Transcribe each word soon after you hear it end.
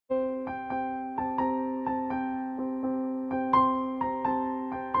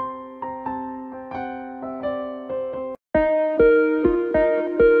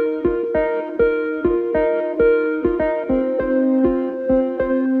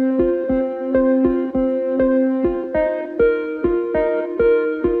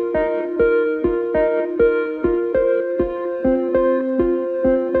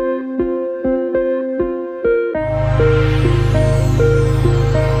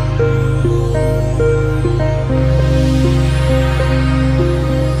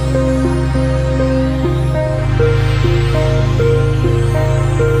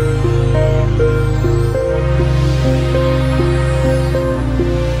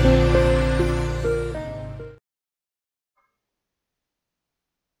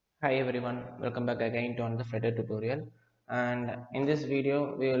Hi everyone, welcome back again to another Flutter tutorial. And in this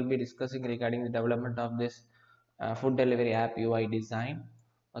video, we will be discussing regarding the development of this food delivery app UI design.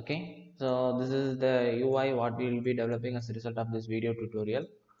 Okay, so this is the UI what we will be developing as a result of this video tutorial.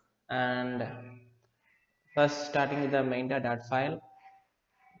 And first, starting with the main.dot file,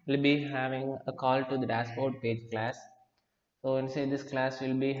 we'll be having a call to the dashboard page class. So inside this class,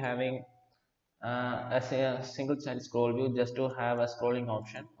 we'll be having a single child scroll view just to have a scrolling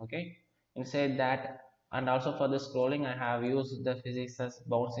option. Okay, inside that, and also for the scrolling I have used the physics as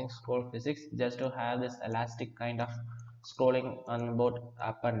bouncing scroll physics just to have this elastic kind of scrolling on both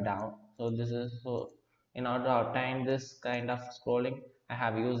up and down. So this is so in order to obtain this kind of scrolling I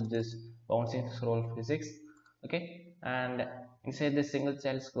have used this bouncing scroll physics. Okay, and inside this single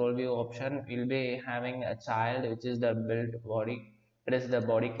child scroll view option we'll be having a child which is the build body. It is the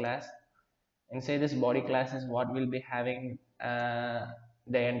body class. Inside this body class is what we'll be having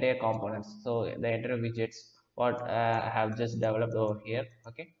the entire components, so the entire widgets what I have just developed over here.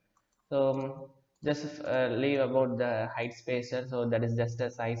 Okay, so just leave about the height spacer, so that is just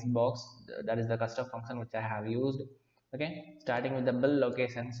a size box, that is the custom function which I have used. Okay, starting with the build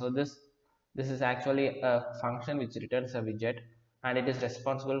location, so this is actually a function which returns a widget, and it is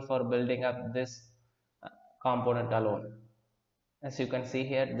responsible for building up this uh, component alone. As you can see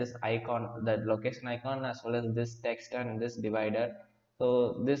here, this icon, the location icon, as well as this text and this divider,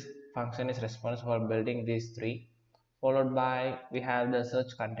 so this function is responsible for building these three. Followed by we have the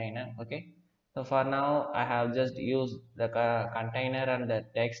search container. Okay, so for now I have just used the container and the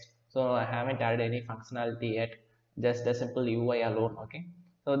text, so I haven't added any functionality yet, just a simple UI alone. Okay,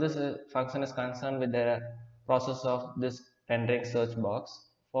 so this function is concerned with the process of this rendering search box.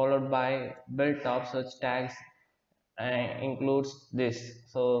 Followed by build top search tags includes this,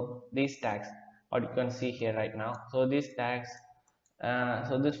 so these tags what you can see here right now. So these tags,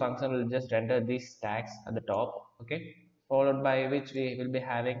 so this function will just render these tags at the top. Okay, followed by which we will be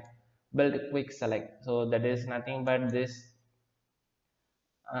having build quick select, so that is nothing but this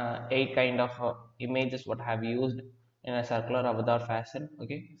eight kind of images what I have used in a circular avatar fashion.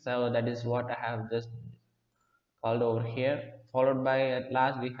 Okay, so that is what I have just called over here. Followed by at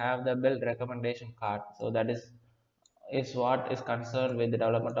last we have the build recommendation card, so that is what is concerned with the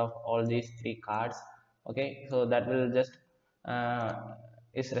development of all these three cards. Okay, so that will just uh,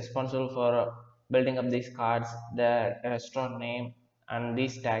 is responsible for building up these cards, the restaurant name, and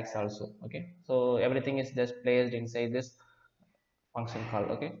these tags also. Okay, so everything is just placed inside this function call.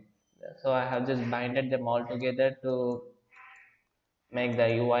 Okay, so I have just binded them all together to make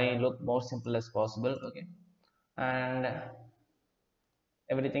the UI look more simple as possible. Okay, and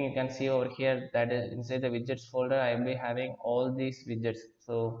everything you can see over here, that is inside the widgets folder I'll be having all these widgets.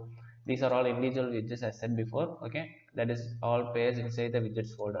 So these are all individual widgets I said before. Okay, that is all pairs inside the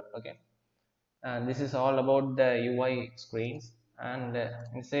widgets folder. Okay, and this is all about the UI screens. And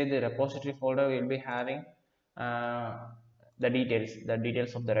inside the repository folder we'll be having uh, the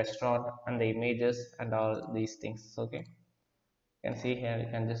details of the restaurant and the images and all these things. Okay, you can see here, you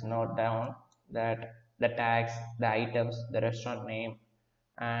can just note down that the tags, the items, the restaurant name,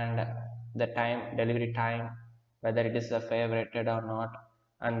 and the time, delivery time, whether it is a favorited or not,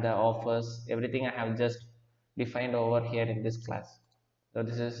 and the offers, everything I have just defined over here in this class. So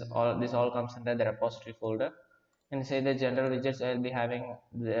this all comes under the repository folder. Inside the general widgets I'll be having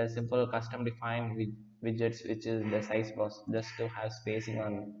the simple custom defined widgets, which is the size box, just to have spacing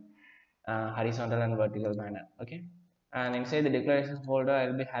on horizontal and vertical manner. Okay, and inside the declarations folder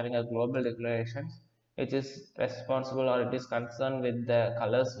I'll be having a global declarations, which is responsible, or it is concerned with the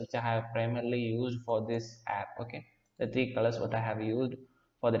colors which I have primarily used for this app. Okay, the three colors what I have used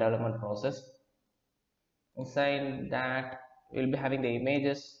for the development process. Inside that we'll be having the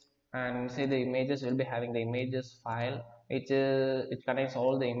images, and inside the images we'll be having the images file, which it contains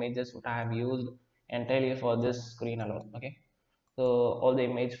all the images what I have used entirely for this screen alone. Okay, so all the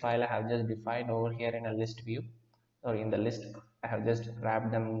image file I have just defined over here in a list view, or in the list. I have just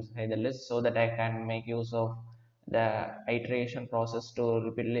wrapped them inside the list so that I can make use of the iteration process to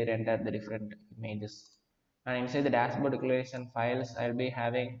repeatedly render the different images. And inside the dashboard declaration files I'll be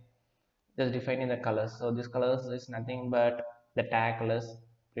having just defining the colors. So this colors is nothing but the tag colors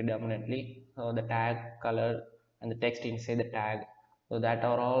predominantly, so the tag color and the text inside the tag, so that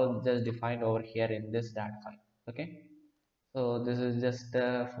are all just defined over here in this dat file. Okay, so this is just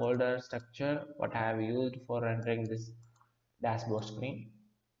the folder structure what I have used for rendering this dashboard screen.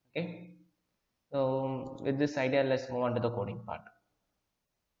 Okay, so with this idea let's move on to the coding part.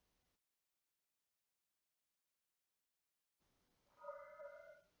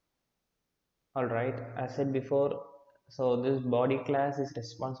 All right, as said before, So this body class is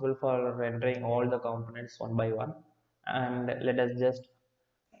responsible for rendering all the components one by one, and let us just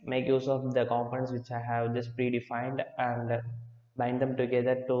make use of the components which I have just predefined and bind them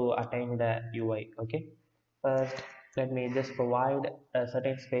together to attain the UI. Okay, first let me just provide a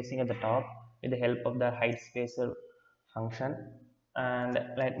certain spacing at the top with the help of the height spacer function, and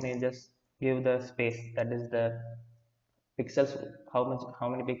let me just give the space, that is the pixels, how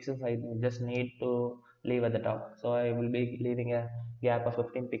many pixels I just need to leave at the top. So I will be leaving a gap of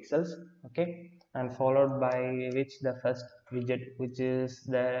 15 pixels. Okay, and followed by which the first widget, which is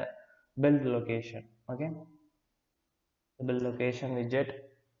the build location. Okay, the build location widget,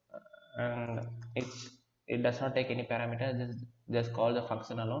 and it does not take any parameter, just call the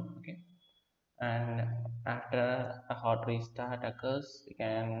function alone. Okay, and after a hot restart occurs, you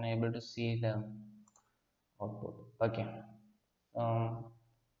can able to see the output. Okay, um,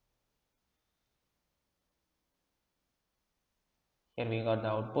 here we got the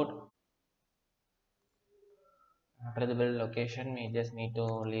output. After the build location, we just need to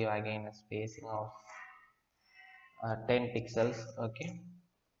leave again a spacing of 10 pixels. Okay,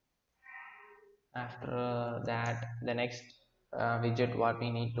 after that, the next widget what we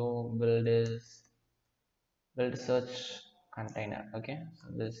need to build is build search container. Okay, so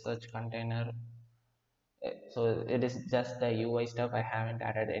this search container, so it is just the UI stuff, I haven't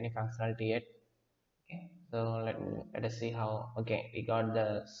added any functionality yet. Okay, so let us see how. Okay, we got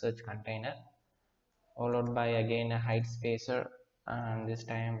the search container, followed by again a height spacer, and this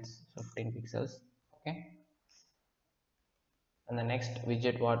time it's 15 pixels. Okay, and the next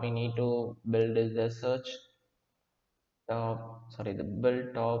widget what we need to build is the search top, sorry, the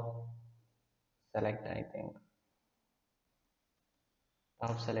build top select, I think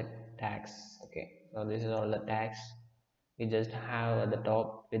top select tags. Okay, so this is all the tags we just have at the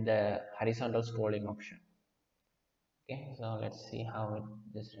top with the horizontal scrolling option. Okay, so let's see how it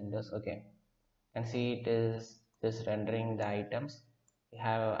just renders. Okay, and see it is just rendering the items. We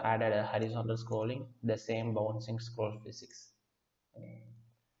have added a horizontal scrolling, the same bouncing scroll physics. Okay,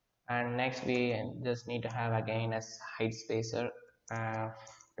 and next we just need to have again as height spacer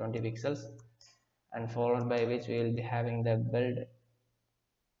 20 pixels, and followed by which we will be having the build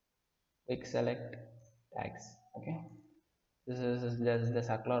quick select tags. Okay, this is just the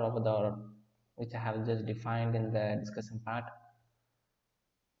circular of the which I have just defined in the discussion part,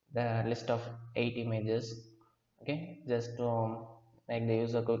 the list of 8 images. Okay, just to make the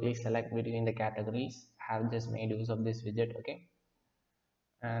user quickly select between the categories, I have just made use of this widget. Okay,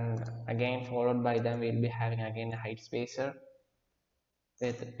 and again followed by them we'll be having again a height spacer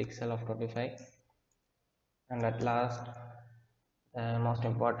with a pixel of 25, and at last the most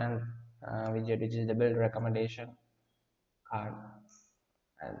important widget, which is the build recommendation card.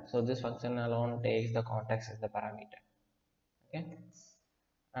 And so this function alone takes the context as the parameter. Okay,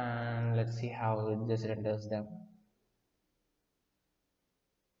 and let's see how it just renders them.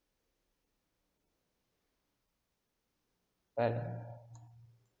 Well,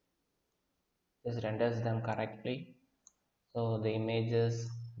 this renders them correctly. So the images,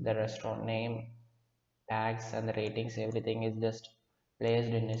 the restaurant name, tags, and the ratings, everything is just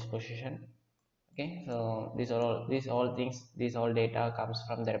placed in its position. Okay, so these all data comes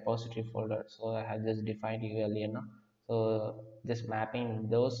from the repository folder. So I have just defined you earlier now. So just mapping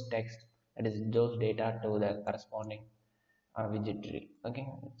those text, that is those data to the corresponding widget tree. Okay,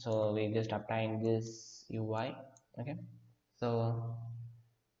 so we just applying this UI. Okay, so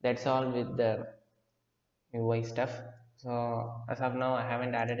that's all with the UI stuff. So as of now, I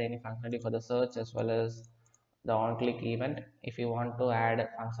haven't added any functionality for the search as well as the on-click event. If you want to add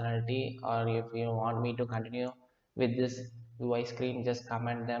functionality, or if you want me to continue with this UI screen, just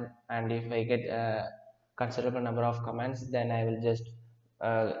comment them, and if I get a considerable number of comments, then I will just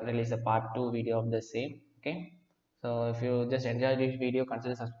release a part 2 video of the same. Okay, so if you just enjoyed this video,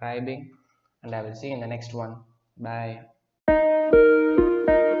 consider subscribing, and I will see you in the next one. Bye.